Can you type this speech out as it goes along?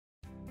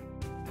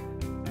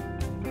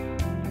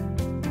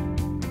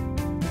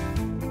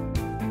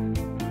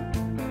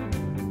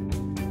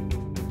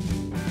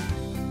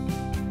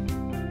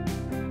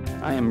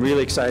I am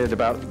really excited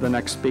about the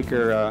next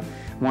speaker.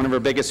 One of her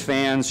biggest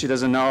fans. She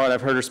doesn't know it.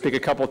 I've heard her speak a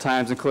couple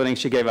times, including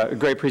she gave a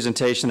great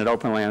presentation at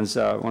Open Lands,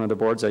 one of the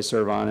boards I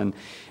serve on,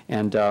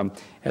 and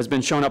has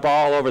been shown up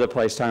all over the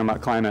place talking about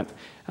climate.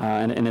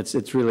 And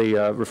it's really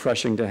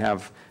refreshing to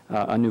have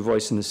a new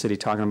voice in the city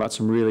talking about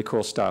some really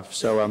cool stuff.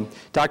 So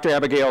Dr.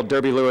 Abigail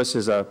Derby Lewis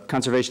is a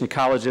conservation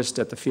ecologist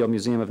at the Field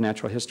Museum of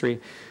Natural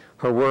History.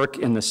 Her work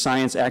in the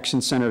Science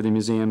Action Center of the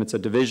museum, it's a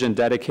division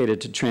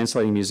dedicated to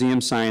translating museum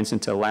science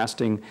into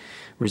lasting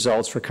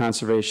results for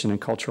conservation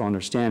and cultural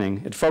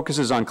understanding. It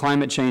focuses on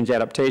climate change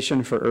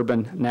adaptation for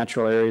urban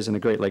natural areas in the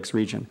Great Lakes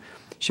region.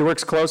 She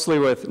works closely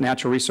with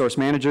natural resource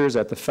managers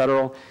at the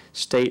federal,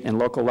 state, and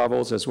local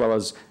levels, as well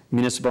as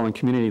municipal and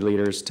community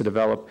leaders to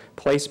develop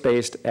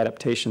place-based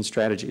adaptation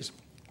strategies.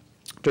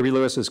 Derby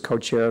Lewis is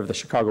co-chair of the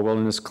Chicago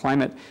Wilderness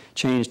Climate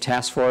Change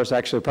Task Force,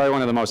 actually probably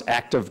one of the most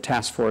active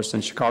task forces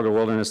in Chicago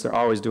Wilderness. They're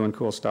always doing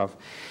cool stuff.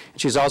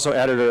 And she's also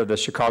editor of the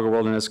Chicago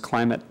Wilderness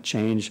Climate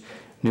Change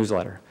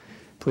newsletter.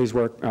 Please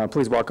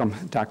welcome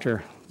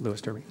Dr.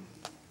 Lewis Derby.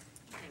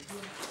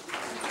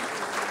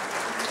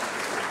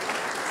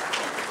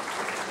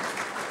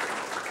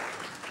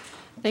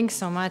 Thanks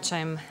so much.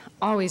 I'm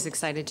always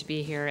excited to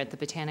be here at the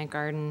Botanic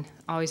Garden,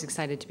 always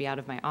excited to be out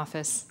of my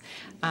office.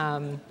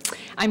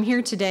 I'm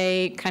here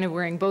today kind of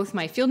wearing both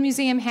my Field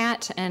Museum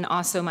hat and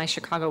also my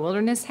Chicago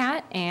Wilderness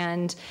hat,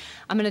 and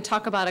I'm going to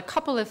talk about a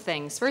couple of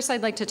things. First,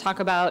 I'd like to talk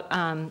about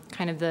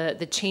kind of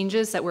the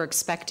changes that we're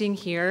expecting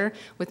here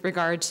with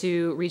regard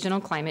to regional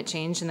climate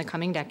change in the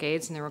coming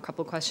decades, and there were a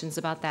couple questions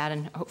about that,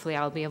 and hopefully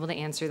I'll be able to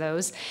answer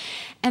those.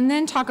 And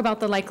then talk about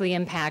the likely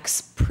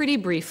impacts pretty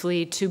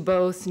briefly to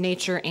both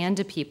nature and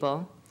to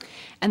people,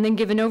 and then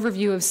give an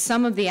overview of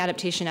some of the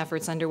adaptation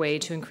efforts underway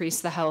to increase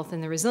the health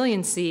and the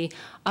resiliency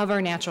of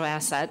our natural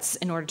assets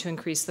in order to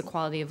increase the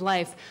quality of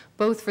life,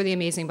 both for the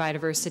amazing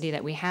biodiversity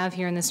that we have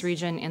here in this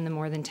region and the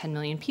more than 10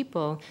 million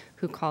people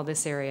who call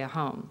this area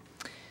home.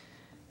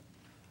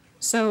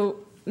 So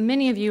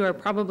many of you are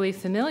probably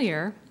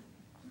familiar,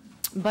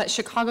 but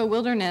Chicago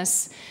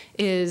Wilderness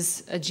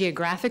is a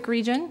geographic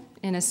region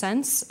in a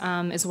sense,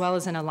 as well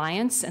as an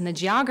alliance. And the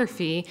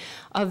geography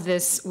of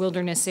this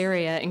wilderness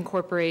area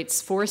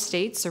incorporates 4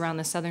 states around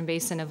the southern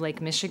basin of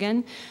Lake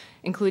Michigan,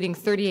 including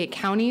 38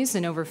 counties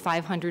and over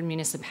 500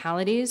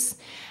 municipalities.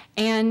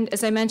 And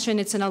as I mentioned,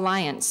 it's an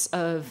alliance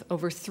of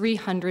over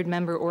 300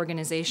 member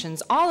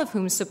organizations, all of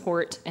whom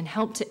support and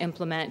help to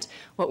implement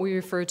what we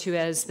refer to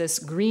as this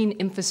green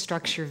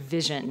infrastructure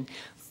vision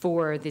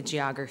for the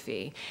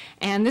geography.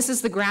 And this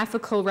is the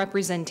graphical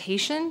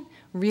representation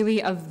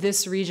really of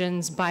this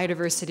region's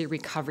biodiversity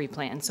recovery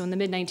plan. So in the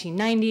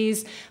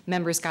mid-1990s,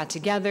 members got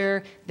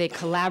together, they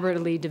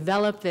collaboratively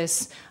developed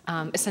this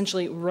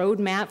essentially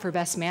roadmap for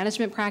best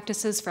management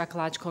practices for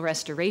ecological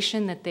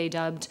restoration that they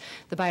dubbed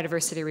the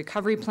Biodiversity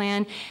Recovery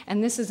Plan.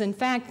 And this is in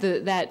fact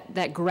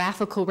that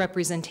graphical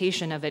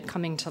representation of it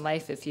coming to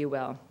life, if you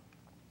will.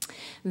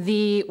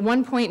 The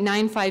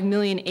 1.95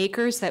 million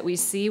acres that we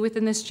see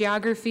within this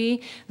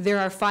geography, there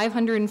are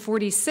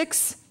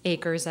 546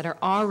 acres that are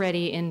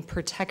already in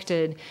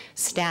protected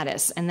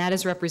status, and that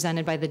is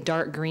represented by the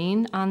dark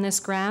green on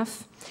this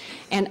graph.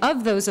 And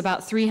of those,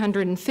 about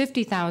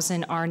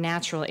 350,000 are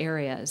natural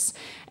areas.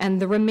 And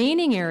the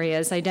remaining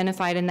areas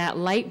identified in that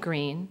light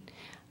green,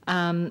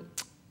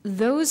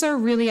 those are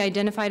really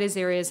identified as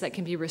areas that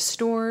can be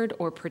restored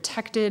or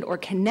protected or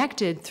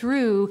connected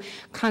through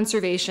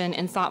conservation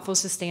and thoughtful,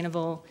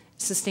 sustainable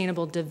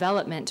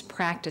development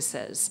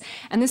practices.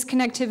 And this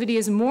connectivity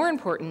is more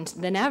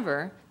important than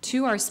ever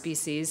to our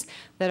species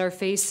that are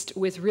faced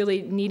with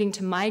really needing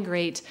to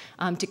migrate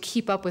to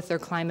keep up with their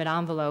climate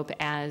envelope,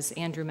 as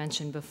Andrew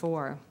mentioned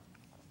before.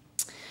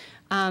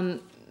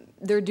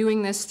 They're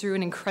doing this through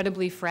an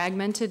incredibly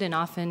fragmented and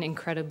often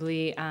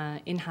incredibly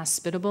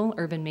inhospitable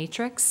urban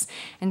matrix.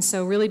 And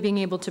so really being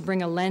able to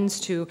bring a lens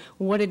to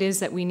what it is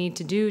that we need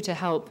to do to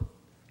help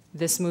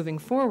this moving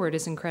forward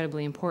is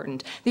incredibly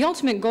important. The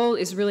ultimate goal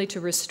is really to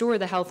restore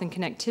the health and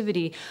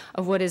connectivity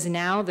of what is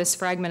now this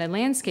fragmented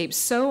landscape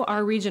so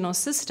our regional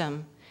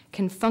system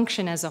can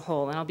function as a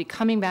whole. And I'll be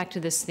coming back to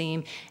this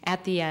theme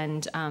at the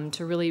end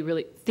to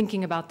really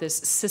thinking about this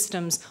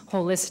system's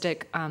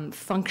holistic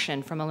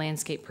function from a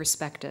landscape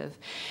perspective.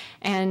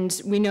 And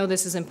we know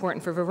this is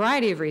important for a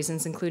variety of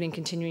reasons, including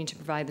continuing to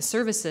provide the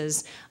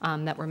services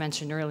that were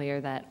mentioned earlier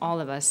that all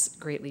of us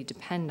greatly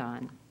depend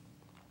on.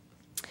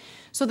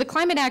 So the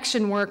climate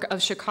action work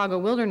of Chicago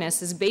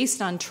Wilderness is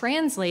based on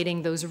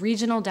translating those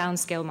regional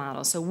downscale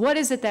models. So what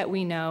is it that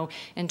we know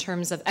in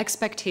terms of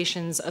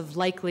expectations of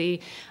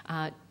likely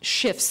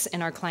shifts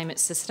in our climate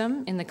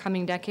system in the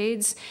coming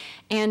decades,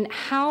 and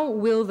how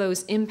will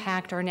those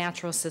impact our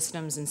natural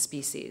systems and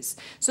species?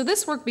 So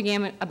this work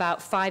began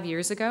about 5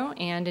 years ago,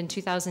 and in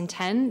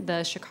 2010,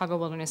 the Chicago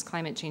Wilderness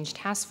Climate Change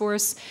Task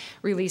Force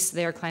released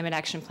their Climate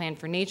Action Plan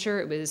for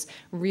Nature. It was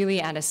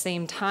really at the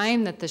same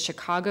time that the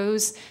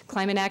Chicago's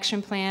Climate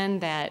Action Plan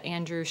that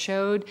Andrew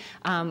showed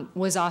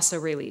was also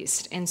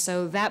released. And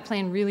so that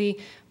plan really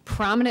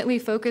prominently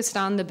focused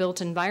on the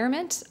built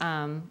environment,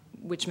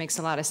 which makes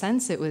a lot of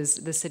sense. It was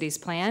the city's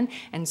plan,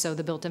 and so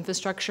the built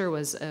infrastructure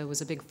was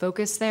a big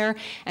focus there.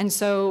 And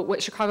so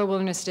what Chicago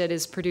Wilderness did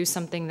is produce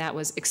something that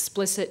was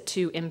explicit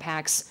to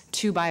impacts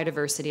to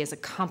biodiversity as a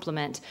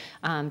complement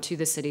to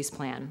the city's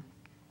plan.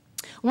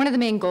 One of the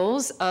main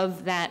goals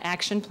of that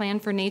action plan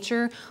for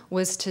nature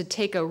was to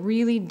take a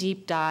really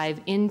deep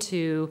dive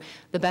into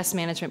the best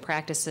management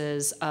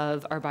practices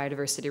of our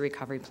biodiversity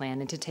recovery plan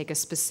and to take a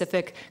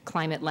specific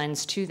climate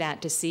lens to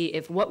that to see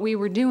if what we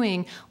were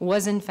doing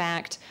was in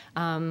fact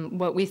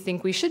what we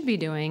think we should be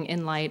doing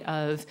in light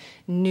of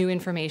new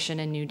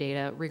information and new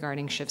data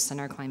regarding shifts in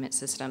our climate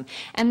system.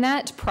 And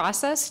that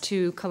process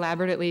to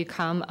collaboratively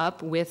come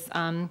up with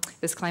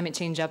this climate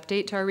change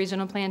update to our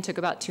regional plan took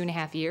about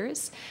 2.5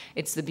 years.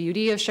 It's the beauty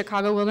of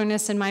Chicago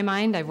Wilderness in my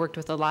mind. I've worked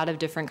with a lot of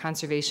different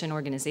conservation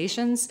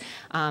organizations.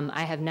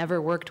 I have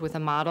never worked with a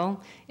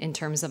model in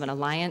terms of an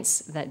alliance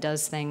that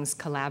does things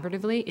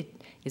collaboratively.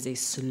 It is a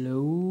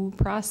slow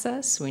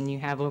process when you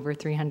have over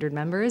 300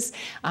 members,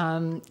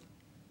 and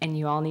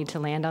you all need to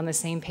land on the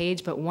same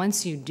page, but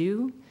once you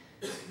do,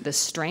 the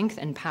strength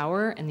and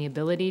power and the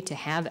ability to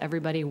have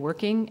everybody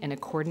working in a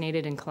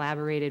coordinated and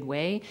collaborated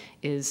way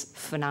is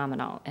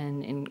phenomenal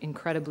and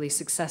incredibly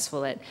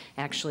successful at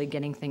actually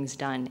getting things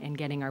done and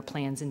getting our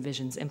plans and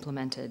visions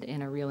implemented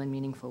in a real and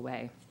meaningful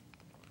way.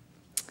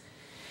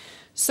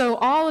 So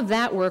all of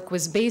that work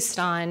was based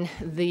on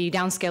the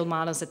downscaled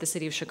models that the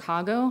city of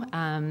Chicago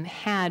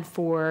had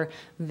for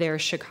their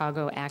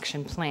Chicago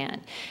Action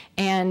Plan.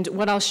 And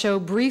what I'll show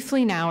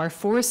briefly now are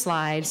 4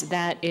 slides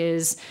that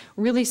is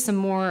really some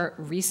more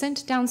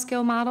recent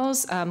downscale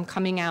models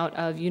coming out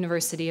of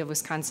University of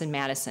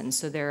Wisconsin-Madison,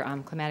 so their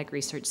Climatic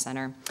Research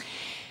Center.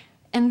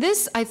 And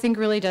this, I think,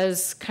 really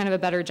does kind of a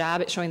better job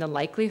at showing the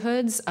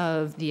likelihoods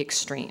of the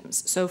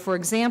extremes. So for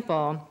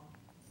example,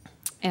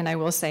 and I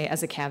will say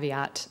as a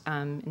caveat,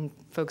 and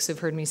folks who've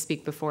heard me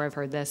speak before have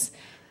heard this,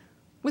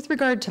 with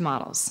regard to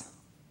models,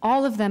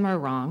 all of them are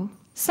wrong.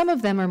 Some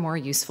of them are more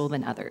useful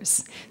than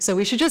others. So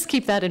we should just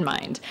keep that in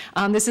mind.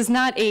 This is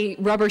not a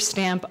rubber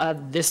stamp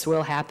of this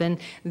will happen.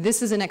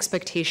 This is an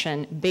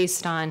expectation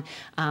based on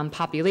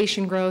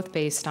population growth,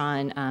 based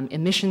on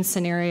emission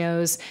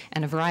scenarios,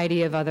 and a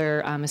variety of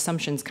other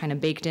assumptions kind of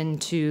baked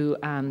into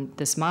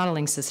this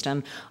modeling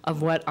system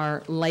of what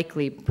our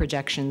likely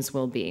projections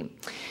will be.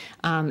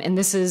 And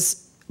this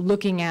is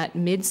looking at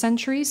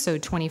mid-century, so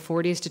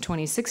 2040s to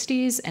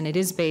 2060s, and it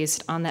is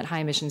based on that high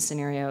emission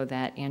scenario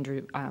that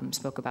Andrew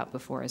spoke about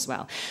before as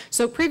well.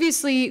 So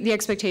previously, the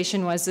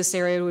expectation was this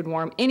area would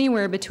warm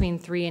anywhere between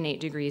 3 and 8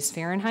 degrees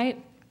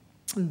Fahrenheit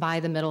by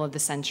the middle of the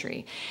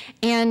century.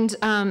 And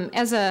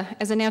as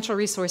a natural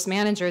resource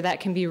manager, that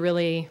can be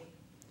really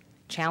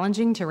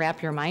challenging to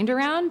wrap your mind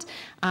around.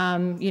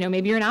 You know,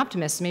 maybe you're an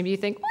optimist. Maybe you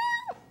think,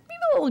 well,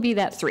 maybe it will be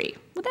that 3.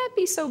 Would that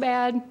be so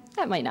bad?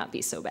 That might not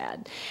be so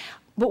bad.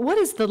 But what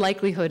is the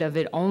likelihood of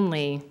it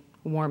only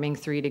warming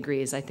 3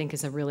 degrees, I think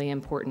is a really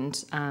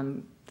important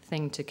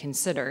thing to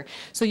consider.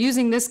 So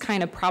using this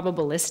kind of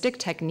probabilistic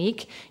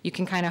technique, you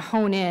can kind of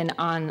hone in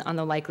on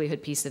the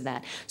likelihood piece of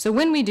that. So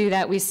when we do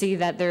that, we see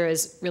that there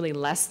is really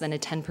less than a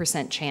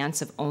 10%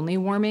 chance of only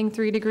warming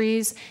 3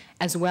 degrees,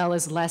 as well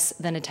as less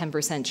than a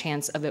 10%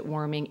 chance of it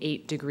warming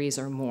 8 degrees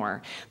or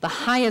more. The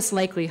highest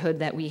likelihood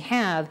that we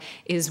have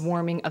is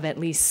warming of at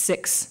least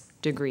 6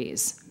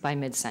 degrees by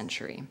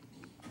mid-century.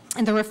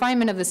 And the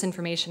refinement of this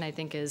information, I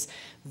think, is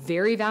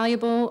very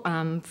valuable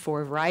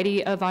for a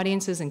variety of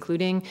audiences,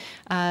 including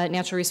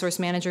natural resource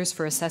managers,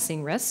 for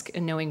assessing risk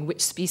and knowing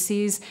which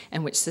species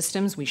and which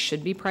systems we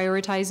should be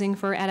prioritizing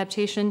for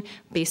adaptation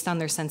based on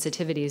their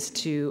sensitivities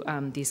to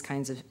these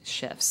kinds of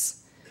shifts.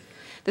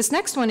 This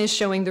next one is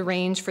showing the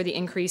range for the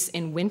increase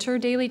in winter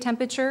daily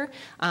temperature.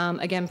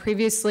 Again,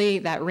 previously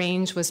that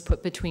range was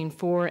put between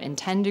 4 and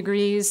 10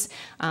 degrees.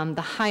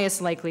 The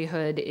highest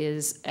likelihood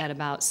is at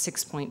about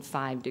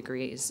 6.5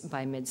 degrees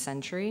by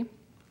mid-century.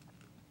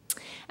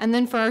 And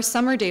then for our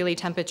summer daily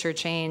temperature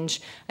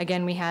change,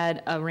 again, we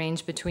had a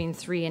range between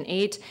 3 and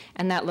 8,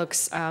 and that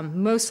looks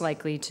most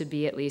likely to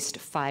be at least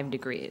 5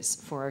 degrees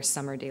for our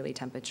summer daily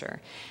temperature.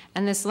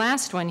 And this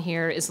last one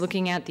here is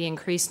looking at the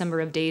increased number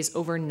of days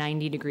over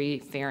 90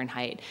 degrees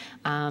Fahrenheit,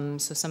 so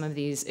some of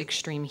these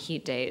extreme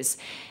heat days.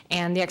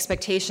 And the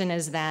expectation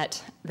is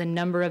that the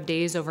number of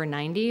days over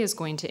 90 is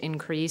going to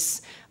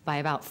increase by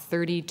about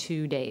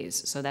 32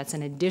 days. So that's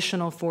an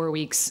additional 4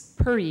 weeks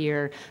per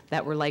year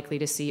that we're likely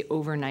to see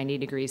over 90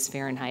 degrees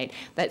Fahrenheit.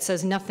 That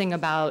says nothing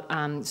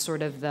about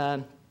sort of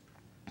the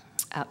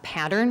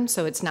pattern,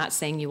 so it's not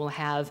saying you will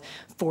have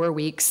 4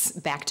 weeks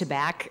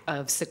back-to-back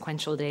of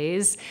sequential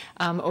days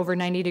over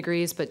 90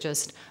 degrees, but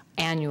just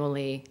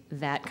annually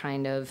that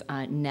kind of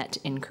net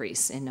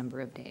increase in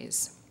number of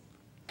days.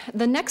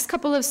 The next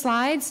couple of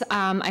slides,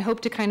 I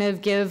hope to kind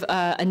of give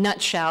a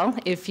nutshell,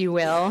 if you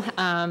will,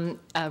 a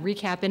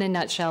recap in a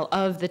nutshell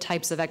of the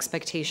types of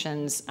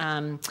expectations.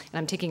 And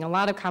I'm taking a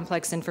lot of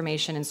complex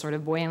information and sort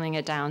of boiling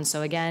it down.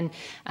 So again,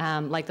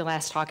 like the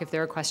last talk, if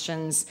there are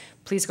questions,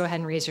 please go ahead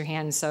and raise your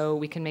hand so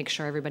we can make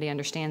sure everybody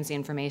understands the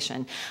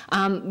information.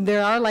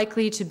 There are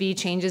likely to be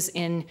changes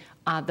in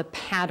the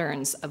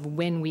patterns of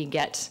when we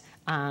get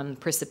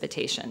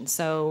precipitation.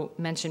 So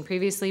mentioned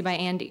previously by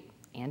Andy.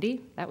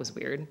 Andy? That was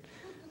weird.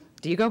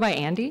 Do you go by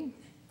Andy?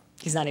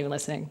 He's not even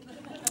listening.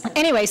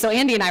 Anyway, so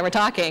Andy and I were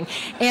talking,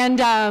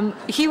 and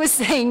he was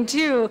saying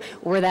too,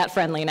 we're that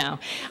friendly now,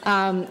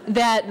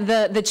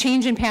 that the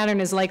change in pattern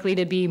is likely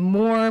to be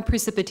more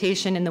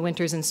precipitation in the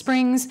winters and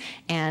springs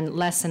and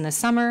less in the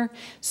summer.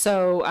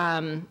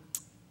 So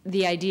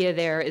the idea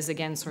there is,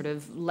 again, sort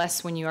of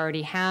less when you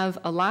already have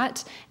a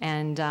lot,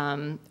 and,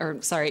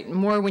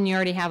 more when you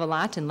already have a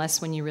lot and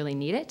less when you really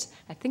need it.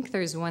 I think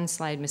there's one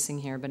slide missing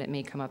here, but it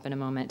may come up in a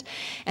moment.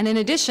 And in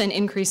addition,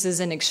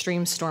 increases in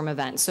extreme storm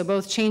events. So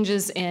both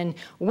changes in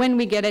when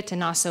we get it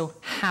and also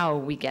how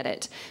we get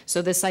it.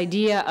 So this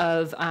idea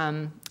of,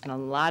 and a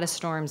lot of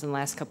storms in the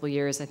last couple of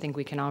years, I think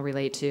we can all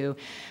relate to,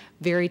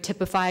 very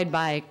typified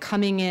by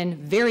coming in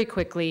very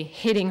quickly,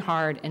 hitting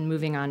hard, and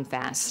moving on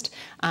fast.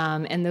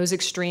 And those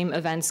extreme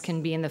events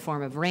can be in the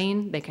form of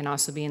rain. They can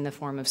also be in the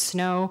form of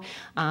snow.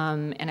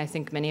 And I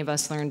think many of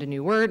us learned a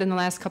new word in the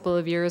last couple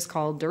of years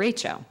called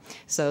derecho.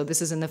 So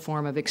this is in the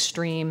form of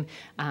extreme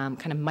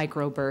kind of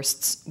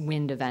microbursts,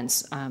 wind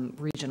events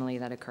regionally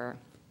that occur.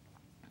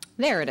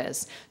 There it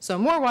is. So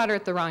more water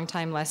at the wrong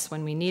time, less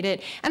when we need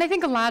it. And I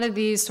think a lot of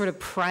these sort of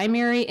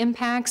primary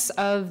impacts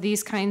of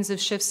these kinds of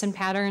shifts and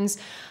patterns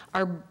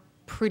are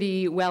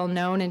pretty well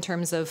known in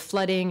terms of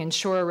flooding and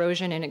shore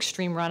erosion and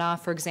extreme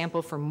runoff, for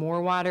example, for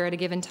more water at a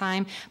given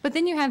time. But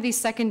then you have these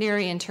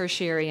secondary and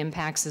tertiary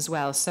impacts as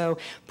well. So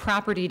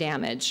property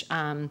damage.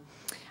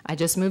 I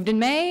just moved in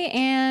May,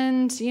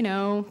 and, you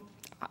know,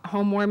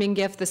 home warming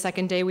gift, the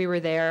second day we were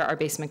there, our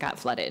basement got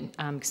flooded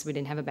because we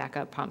didn't have a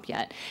backup pump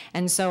yet.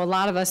 And so a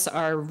lot of us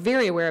are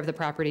very aware of the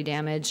property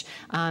damage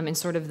and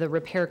sort of the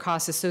repair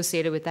costs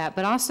associated with that,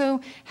 but also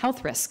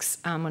health risks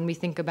when we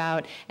think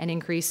about an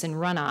increase in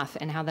runoff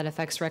and how that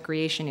affects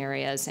recreation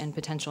areas and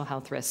potential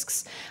health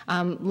risks.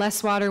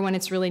 Less water when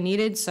it's really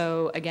needed,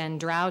 so again,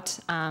 drought,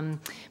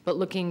 but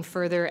looking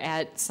further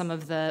at some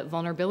of the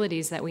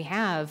vulnerabilities that we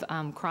have.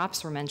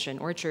 Crops were mentioned,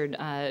 orchard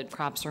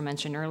crops were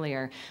mentioned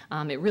earlier.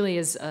 It really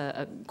is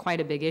quite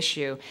a big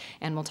issue,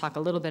 and we'll talk a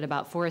little bit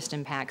about forest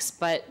impacts.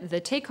 But the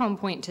take-home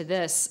point to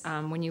this,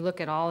 when you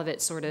look at all of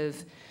it sort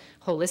of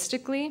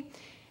holistically,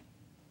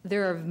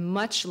 there are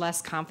much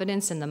less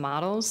confidence in the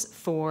models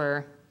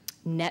for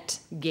net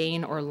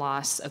gain or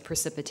loss of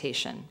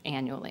precipitation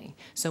annually.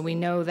 So we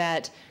know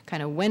that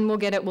kind of when we'll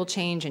get it will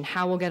change and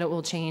how we'll get it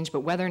will change,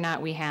 but whether or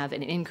not we have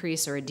an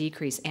increase or a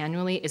decrease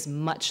annually is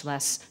much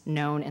less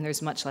known, and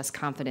there's much less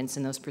confidence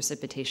in those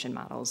precipitation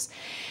models.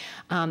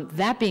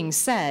 That being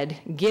said,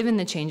 given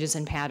the changes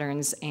in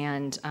patterns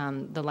and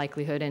the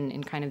likelihood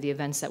and kind of the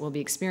events that we'll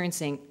be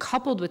experiencing,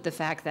 coupled with the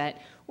fact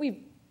that we've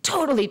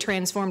totally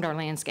transformed our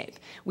landscape.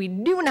 We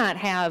do not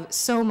have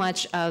so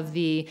much of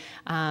the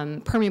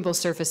permeable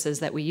surfaces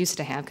that we used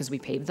to have because we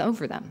paved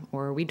over them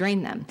or we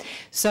drained them.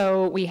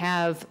 So we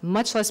have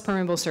much less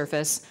permeable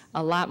surface,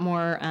 a lot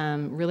more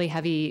really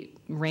heavy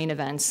rain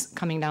events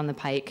coming down the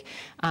pike.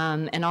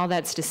 And all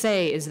that's to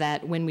say is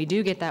that when we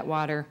do get that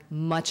water,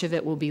 much of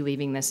it will be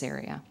leaving this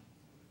area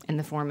in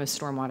the form of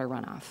stormwater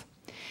runoff.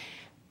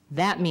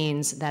 That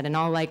means that in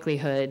all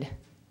likelihood,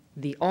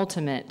 the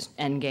ultimate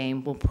end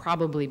game will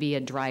probably be a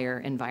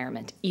drier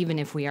environment, even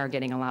if we are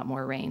getting a lot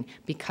more rain,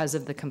 because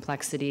of the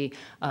complexity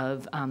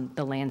of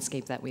the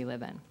landscape that we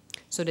live in.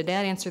 So did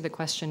that answer the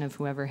question of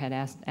whoever had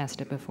asked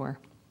it before?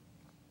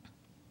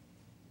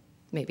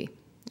 Maybe.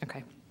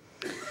 Okay.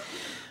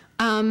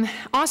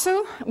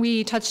 Also,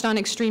 we touched on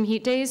extreme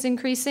heat days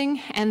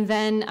increasing, and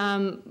then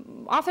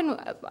often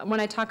when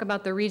I talk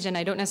about the region,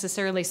 I don't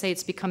necessarily say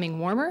it's becoming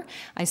warmer.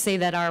 I say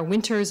that our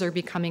winters are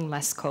becoming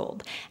less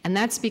cold. And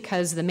that's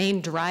because the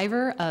main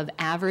driver of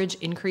average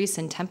increase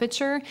in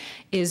temperature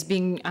is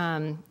being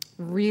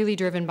really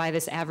driven by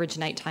this average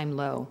nighttime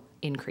low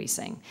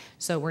increasing.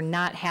 So we're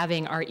not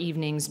having our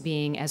evenings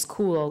being as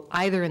cool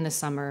either in the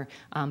summer,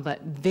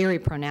 but very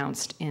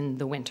pronounced in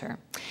the winter.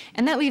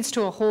 And that leads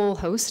to a whole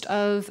host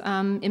of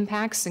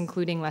impacts,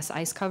 including less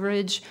ice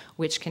coverage,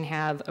 which can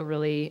have a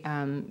really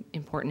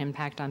important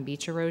impact on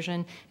beach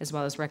erosion, as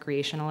well as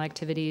recreational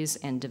activities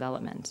and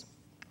development.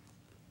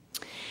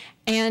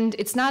 And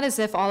it's not as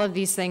if all of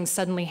these things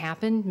suddenly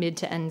happen mid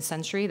to end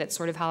century. That's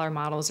sort of how our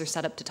models are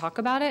set up to talk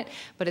about it.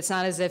 But it's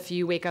not as if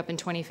you wake up in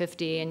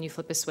 2050 and you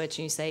flip a switch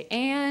and you say,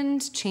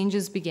 and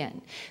changes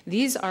begin.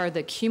 These are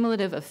the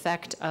cumulative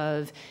effect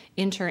of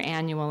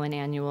interannual and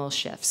annual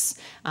shifts.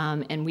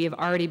 And we have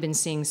already been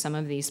seeing some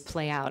of these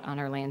play out on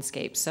our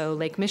landscape. So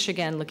Lake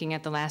Michigan, looking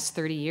at the last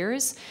 30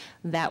 years,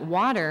 that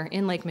water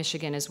in Lake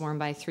Michigan is warmed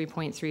by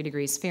 3.3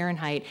 degrees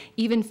Fahrenheit,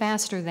 even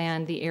faster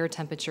than the air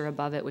temperature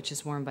above it, which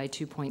is warmed by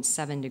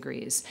 2.7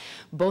 degrees.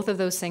 Both of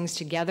those things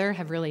together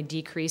have really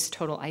decreased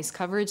total ice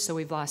coverage, so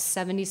we've lost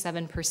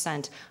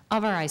 77%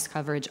 of our ice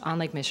coverage on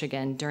Lake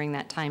Michigan during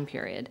that time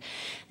period.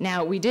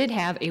 Now, we did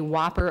have a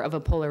whopper of a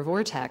polar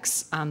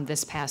vortex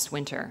this past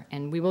winter,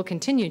 and we will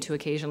continue to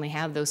occasionally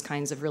have those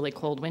kinds of really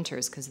cold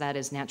winters because that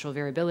is natural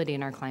variability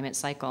in our climate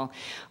cycle.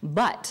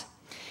 But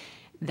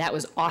that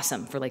was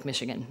awesome for Lake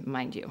Michigan,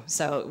 mind you.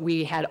 So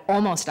we had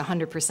almost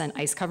 100%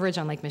 ice coverage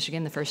on Lake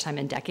Michigan the first time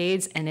in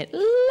decades, and it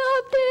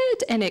loved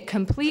it, and it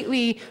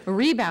completely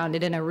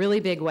rebounded in a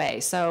really big way.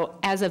 So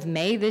as of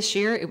May this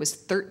year, it was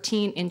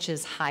 13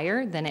 inches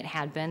higher than it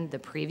had been the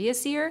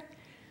previous year.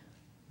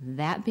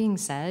 That being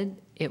said,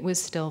 it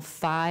was still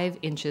 5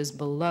 inches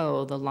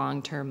below the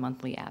long-term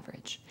monthly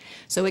average.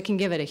 So it can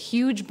give it a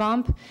huge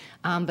bump,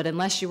 but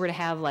unless you were to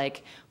have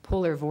like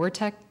polar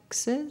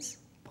vortexes,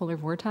 polar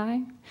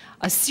vorti,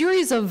 a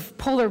series of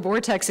polar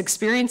vortex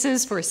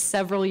experiences for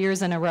several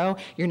years in a row,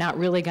 you're not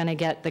really going to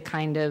get the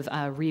kind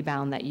of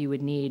rebound that you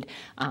would need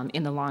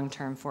in the long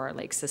term for our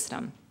lake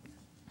system.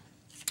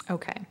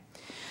 Okay.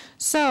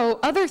 So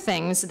other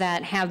things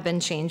that have been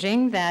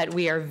changing that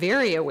we are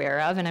very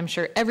aware of, and I'm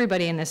sure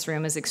everybody in this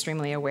room is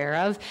extremely aware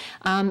of,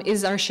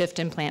 is our shift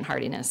in plant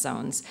hardiness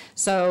zones.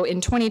 So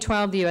in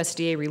 2012, the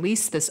USDA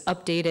released this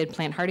updated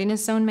plant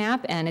hardiness zone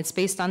map, and it's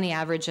based on the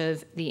average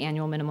of the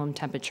annual minimum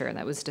temperature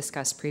that was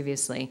discussed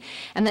previously.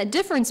 And that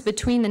difference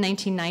between the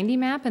 1990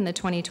 map and the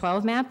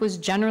 2012 map was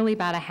generally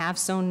about a half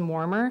zone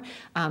warmer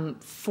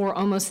for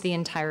almost the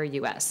entire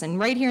US. And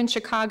right here in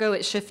Chicago,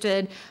 it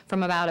shifted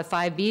from about a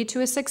 5B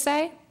to a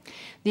 6A.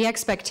 The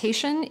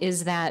expectation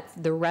is that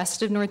the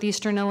rest of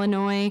northeastern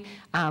Illinois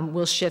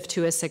will shift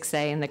to a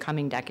 6A in the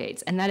coming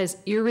decades, and that is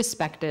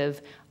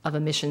irrespective of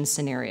emission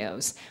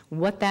scenarios.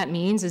 What that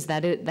means is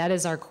that that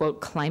is our,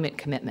 quote, climate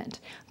commitment.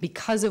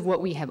 Because of what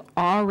we have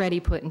already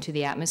put into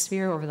the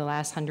atmosphere over the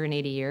last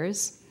 180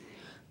 years,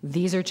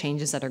 these are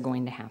changes that are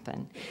going to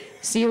happen.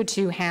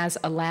 CO2 has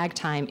a lag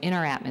time in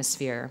our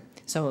atmosphere,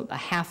 so a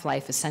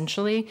half-life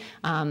essentially,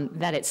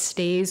 that it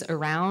stays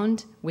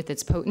around with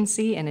its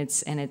potency and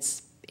its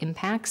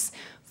impacts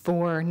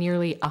for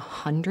nearly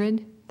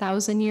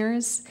 100,000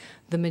 years.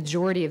 The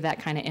majority of that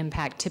kind of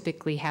impact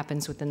typically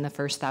happens within the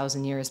first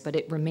 1,000 years, but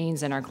it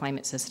remains in our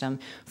climate system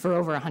for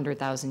over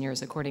 100,000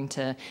 years, according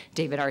to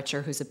David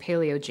Archer, who's a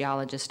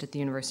paleogeologist at the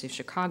University of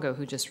Chicago,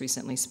 who just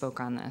recently spoke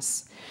on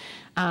this.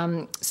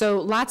 So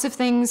lots of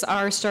things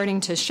are starting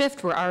to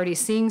shift. We're already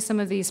seeing some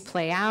of these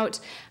play out.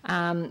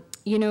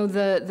 You know,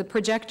 the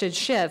projected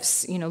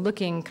shifts, you know,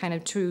 looking kind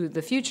of to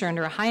the future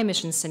under a high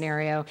emission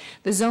scenario,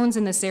 the zones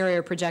in this area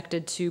are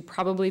projected to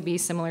probably be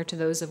similar to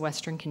those of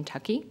Western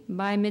Kentucky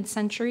by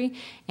mid-century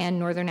and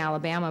Northern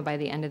Alabama by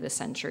the end of the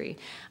century.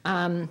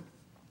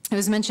 It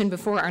was mentioned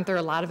before, aren't there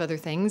a lot of other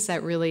things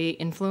that really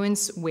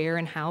influence where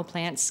and how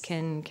plants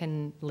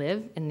can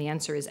live? And the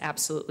answer is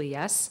absolutely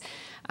yes.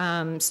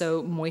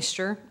 So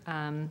moisture,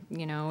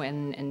 you know,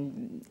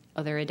 and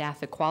other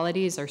edaphic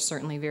qualities are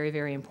certainly very,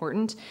 very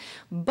important.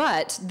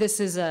 But this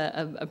is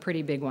a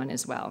pretty big one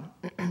as well.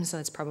 So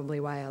that's probably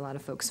why a lot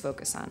of folks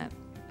focus on it.